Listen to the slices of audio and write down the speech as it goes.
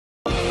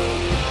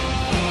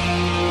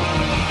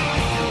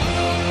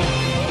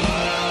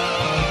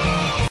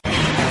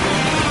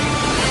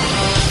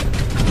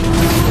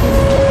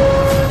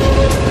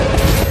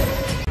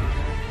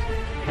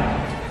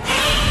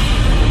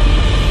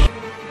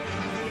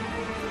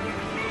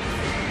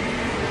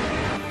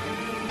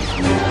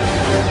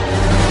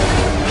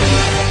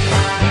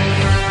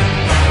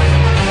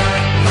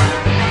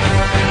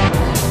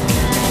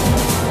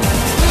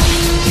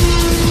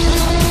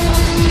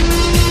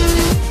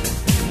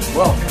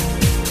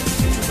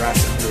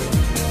Jurassic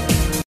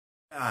Room.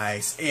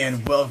 Guys,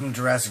 and welcome to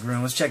Jurassic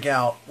Room. Let's check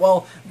out,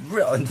 well,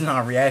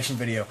 not a reaction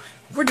video.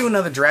 We're doing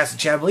another Jurassic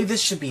chat. I believe this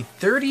should be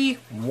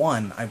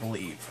 31, I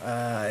believe.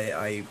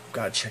 I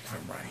gotta check if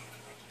I'm right.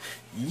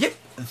 Yep,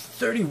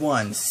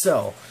 31.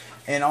 So,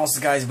 and also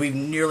guys, we've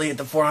nearly hit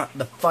the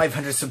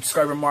 500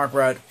 subscriber mark.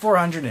 We're at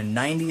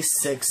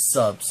 496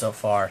 subs so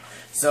far.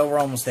 So we're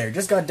almost there.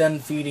 Just got done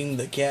feeding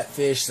the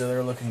catfish, so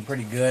they're looking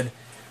pretty good.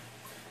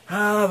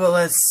 But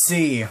let's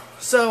see.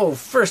 So,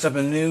 first up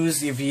in the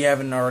news, if you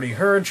haven't already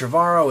heard,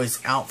 Trevarro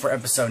is out for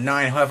episode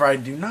 9. However, I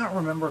do not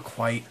remember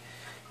quite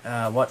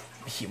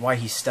why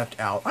he stepped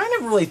out. I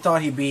never really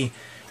thought he'd be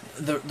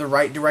the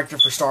right director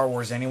for Star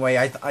Wars anyway.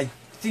 I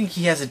think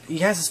he has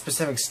a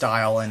specific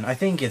style, and I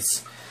think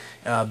it's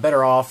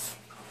better off,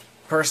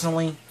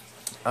 personally.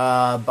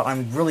 But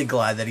I'm really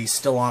glad that he's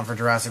still on for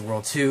Jurassic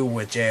World 2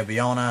 with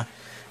Jurassic.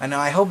 And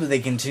I hope that they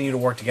continue to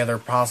work together,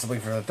 possibly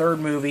for the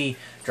third movie,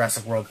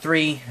 Jurassic World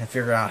 3, and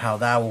figure out how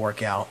that will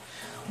work out.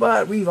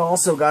 But we've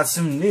also got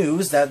some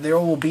news that there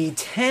will be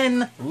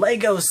 10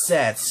 LEGO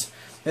sets.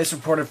 This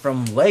reported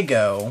from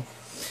LEGO.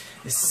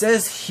 It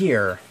says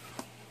here,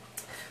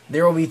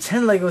 there will be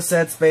 10 LEGO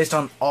sets based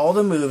on all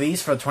the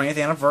movies for the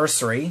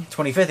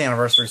 25th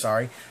anniversary,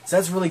 sorry. So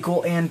that's really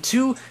cool. And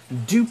 2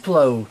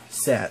 Duplo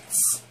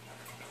sets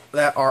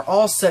that are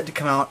all set to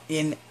come out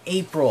in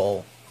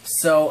April.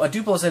 So, a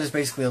Duplo set is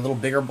basically a little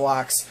bigger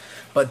blocks,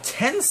 but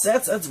 10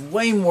 sets, that's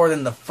way more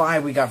than the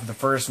 5 we got for the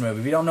first movie.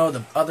 If you don't know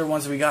the other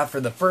ones we got for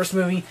the first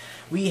movie,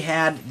 we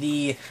had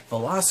the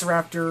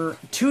Velociraptor,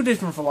 2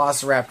 different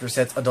Velociraptor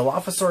sets, a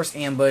Dilophosaurus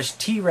ambush,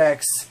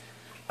 T-Rex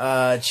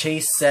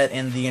chase set,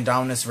 and the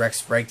Indominus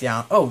Rex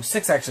breakdown. Oh,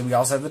 6 actually, we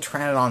also have the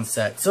Pteranodon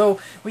set. So,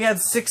 we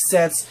had 6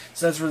 sets,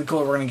 so that's really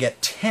cool. We're going to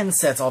get 10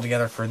 sets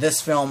altogether for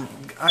this film.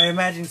 I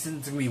imagine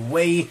since it's going to be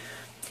way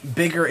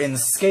bigger in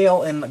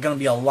scale and going to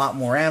be a lot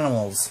more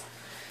animals.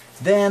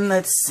 Then,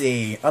 let's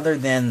see, other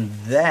than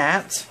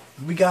that,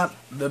 we got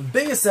the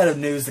biggest set of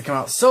news to come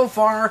out so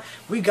far.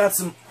 We got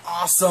an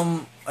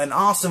awesome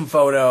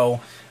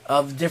photo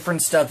of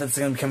different stuff that's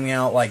going to be coming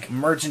out, like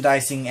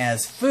merchandising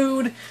as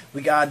food.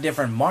 We got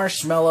different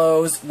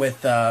marshmallows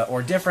with,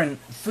 or different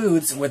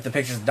foods with the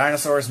pictures of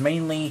dinosaurs,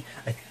 mainly,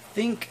 I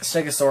think,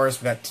 Stegosaurus.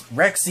 We got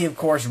Rexy, of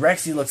course.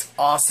 Rexy looks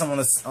awesome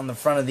on the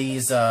front of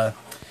these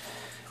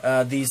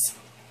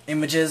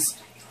images.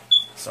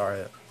 Sorry,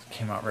 that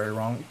came out very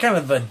wrong. Kind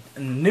of a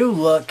new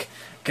look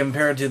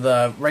compared to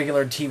the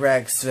regular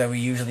T-Rex that we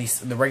usually,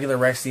 the regular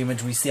Rexy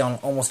image we see on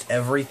almost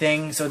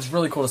everything. So it's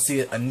really cool to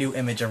see a new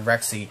image of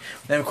Rexy.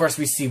 Then of course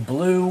we see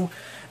Blue,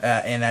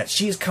 and that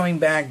she's coming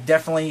back.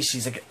 Definitely,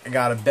 she's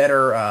got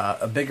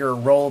a bigger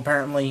role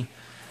apparently.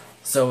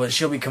 So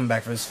she'll be coming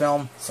back for this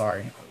film.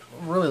 Sorry,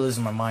 I'm really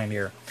losing my mind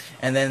here.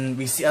 And then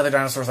we see other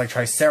dinosaurs like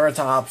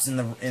Triceratops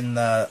in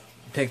the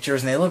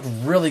pictures, and they look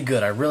really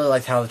good. I really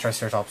liked how the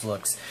Triceratops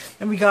looks.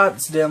 And we got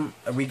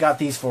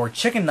these for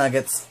chicken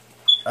nuggets,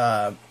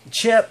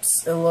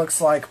 chips, it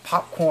looks like,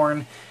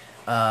 popcorn,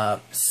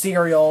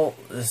 cereal.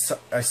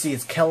 I see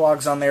it's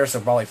Kellogg's on there, so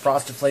probably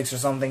Frosted Flakes or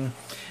something,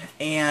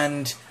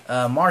 and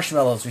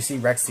marshmallows we see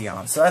Rexy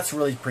on. So that's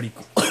really pretty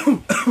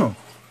cool.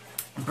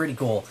 Pretty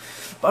cool.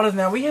 But other than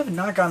that, we have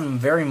not gotten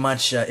very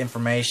much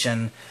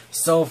information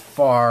so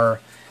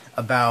far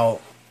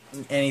about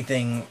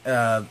anything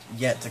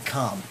yet to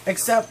come,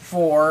 except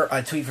for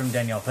a tweet from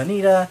Danielle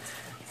Panetta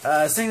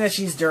saying that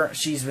she's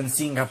been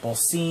seeing a couple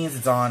scenes.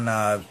 It's on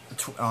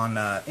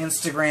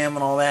Instagram and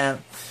all that.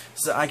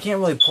 So I can't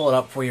really pull it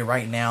up for you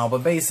right now,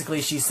 but basically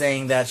she's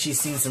saying that she's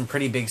seen some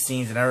pretty big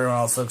scenes and everyone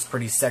else looks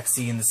pretty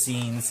sexy in the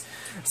scenes.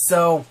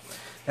 So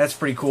that's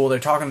pretty cool. They're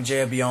talking to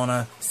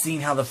Jurassic, seeing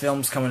how the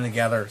film's coming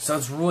together. So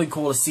it's really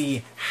cool to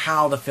see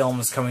how the film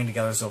is coming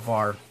together so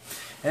far.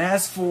 And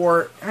as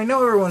for, I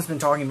know everyone's been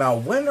talking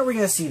about when are we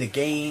going to see the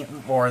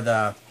game or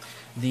the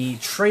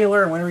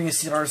trailer, when are we going to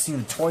start seeing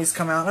the toys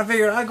come out. I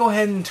figured I'd go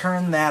ahead and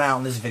turn that out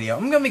in this video.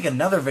 I'm going to make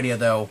another video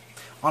though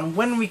on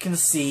when we can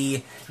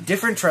see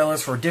different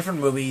trailers for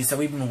different movies that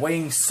we've been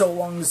waiting so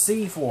long to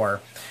see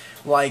for,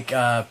 like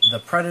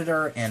The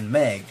Predator and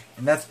Meg.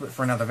 And that's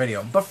for another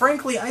video. But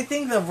frankly, I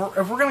think that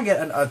if we're going to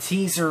get a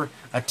teaser,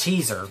 I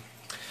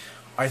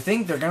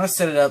think they're going to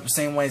set it up the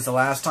same way as the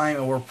last time,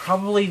 and we're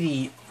probably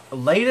the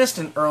latest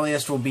and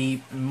earliest will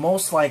be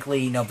most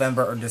likely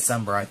November or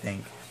December, I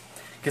think,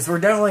 because we're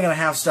definitely gonna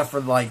have stuff for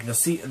like the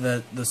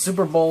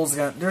Super Bowl's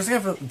there's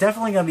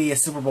definitely gonna be a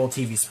Super Bowl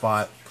TV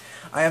spot.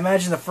 I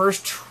imagine the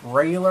first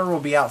trailer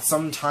will be out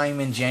sometime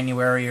in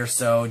January or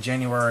so,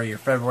 January or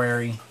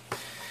February,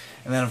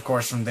 and then of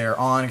course from there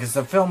on, because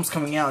the film's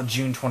coming out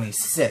June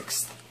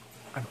 26th,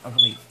 I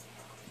believe.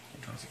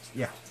 26th,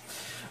 yeah,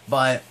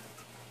 but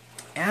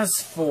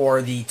as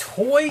for the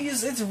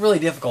toys, it's really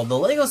difficult. The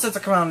LEGO sets are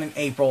coming out in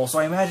April, so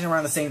I imagine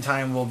around the same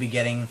time we'll be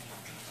getting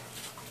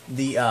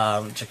the,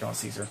 check out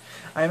Caesar.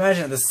 I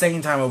imagine at the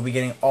same time we'll be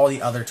getting all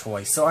the other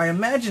toys. So I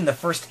imagine the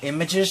first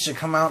images should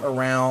come out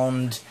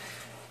around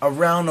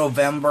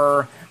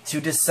November to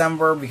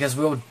December, because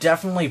we'll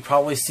definitely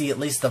probably see at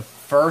least the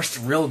first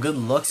real good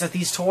looks at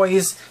these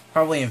toys,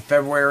 probably in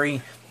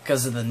February.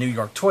 because of the New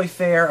York Toy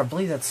Fair. I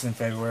believe that's in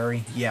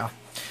February. Yeah.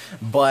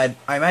 But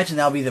I imagine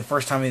that'll be the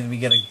first time that we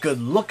get a good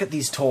look at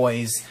these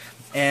toys.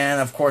 And,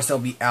 of course, they'll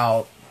be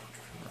out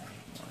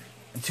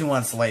 2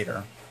 months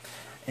later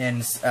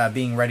and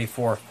being ready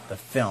for the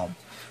film.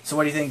 So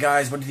what do you think,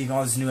 guys? What do you think of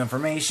all this new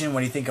information?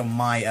 What do you think of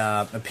my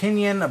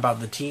opinion about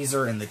the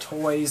teaser and the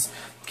toys?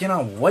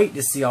 Cannot wait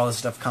to see all this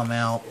stuff come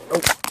out.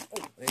 Oh,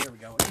 there we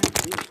go.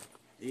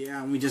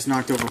 Yeah, and we just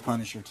knocked over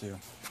Punisher, too.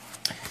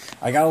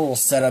 I got a little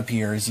setup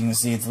here. As you can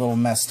see, it's a little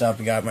messed up.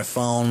 We got my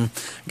phone,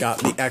 got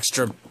the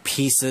extra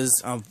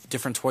pieces of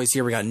different toys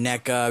here. We got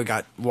NECA, we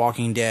got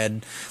Walking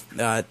Dead,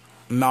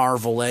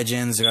 Marvel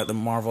Legends. We got the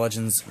Marvel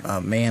Legends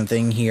man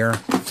thing here.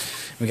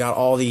 We got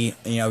all the,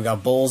 we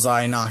got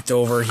Bullseye knocked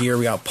over here.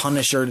 We got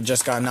Punisher that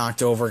just got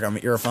knocked over. Got my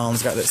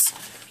earphones. Got this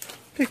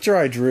picture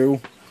I drew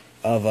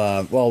of,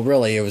 well,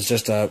 really, it was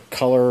just a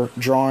color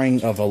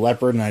drawing of a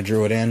leopard, and I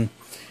drew it in.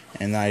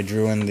 And I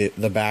drew in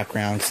the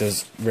background because it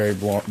was very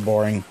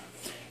boring.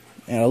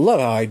 And I love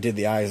how I did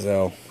the eyes,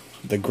 though.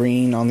 The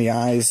green on the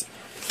eyes.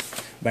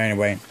 But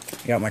anyway,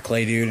 we got my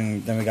clay dude,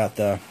 and then we got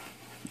the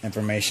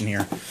information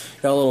here.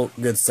 Got a little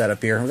good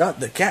setup here. We got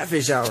the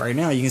catfish out right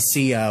now. You can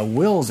see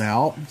Will's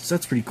out, so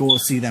that's pretty cool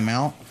to see them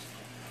out.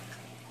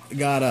 We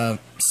got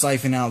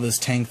siphon out this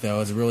tank,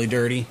 though. It's really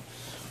dirty.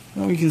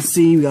 Well, you can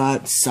see we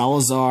got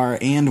Salazar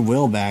and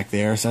Will back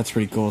there, so that's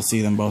pretty cool to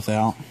see them both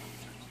out.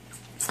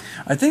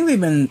 I think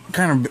they've been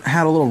kind of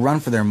had a little run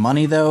for their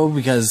money, though,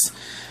 because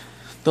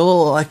the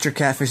little electric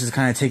catfish is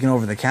kind of taking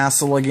over the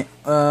castle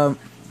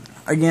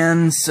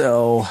again,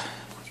 so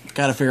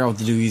gotta figure out what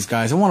to do with these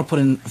guys. I want to put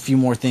in a few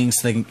more things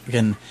so they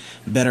can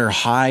better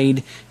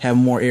hide, have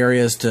more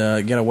areas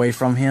to get away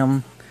from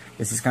him,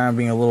 because he's kind of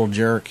being a little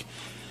jerk,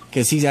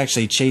 because he's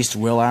actually chased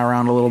Will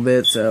around a little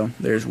bit. So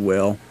there's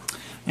Will.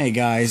 Hey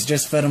guys,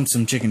 just fed him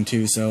some chicken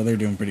too, so they're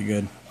doing pretty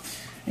good.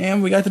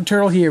 And we got the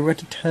turtle here. We got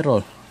the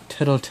turtle.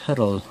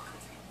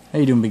 How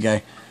you doing, big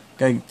guy?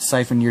 Gotta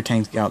siphon your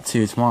tank out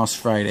too. Tomorrow's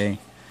Friday.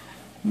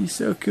 He's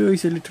so cool.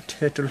 He's a little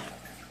turtle.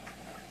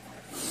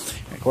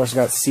 Of course, we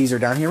got Caesar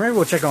down here. Maybe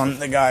we'll check on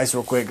the guys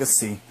real quick. Let's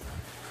see.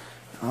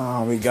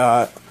 We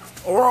got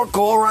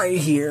Oracle right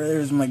here.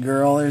 There's my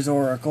girl. There's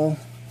Oracle.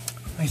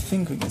 I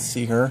think we can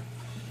see her.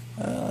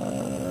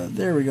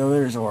 There we go.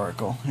 There's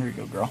Oracle. Here we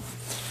go, girl.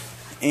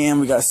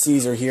 And we got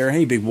Caesar here.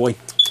 Hey, big boy.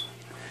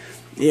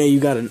 Yeah, you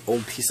got an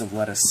old piece of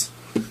lettuce.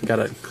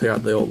 Gotta clear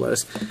out the old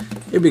lettuce.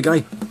 Hey, big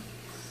guy.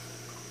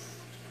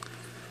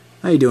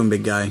 How you doing,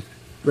 big guy?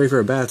 Ready for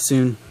a bath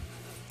soon?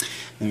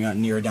 Then we got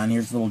Nira down here.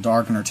 It's a little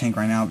dark in her tank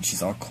right now, but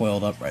she's all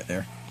coiled up right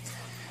there.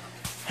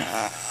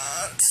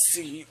 Let's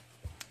see.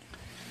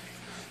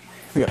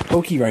 We got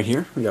Pokey right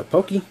here. We got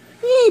Pokey.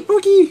 Hey,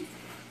 Pokey.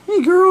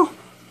 Hey, girl.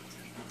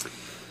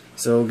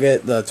 So we'll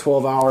get the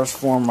 12 hours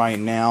form right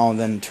now, and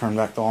then turn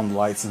back on the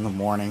lights in the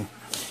morning.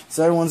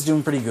 So everyone's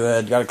doing pretty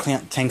good. Got to clean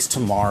up tanks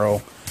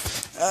tomorrow.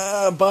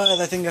 But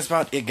I think that's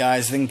about it,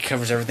 guys. I think it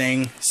covers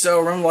everything. So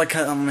remember to like,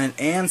 comment,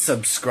 and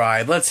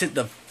subscribe. Let's hit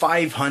the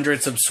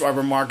 500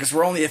 subscriber mark, because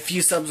we're only a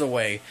few subs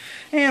away.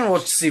 And we'll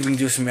see if we can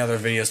do some other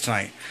videos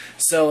tonight.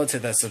 So let's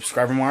hit that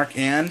subscriber mark,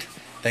 and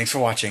thanks for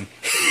watching.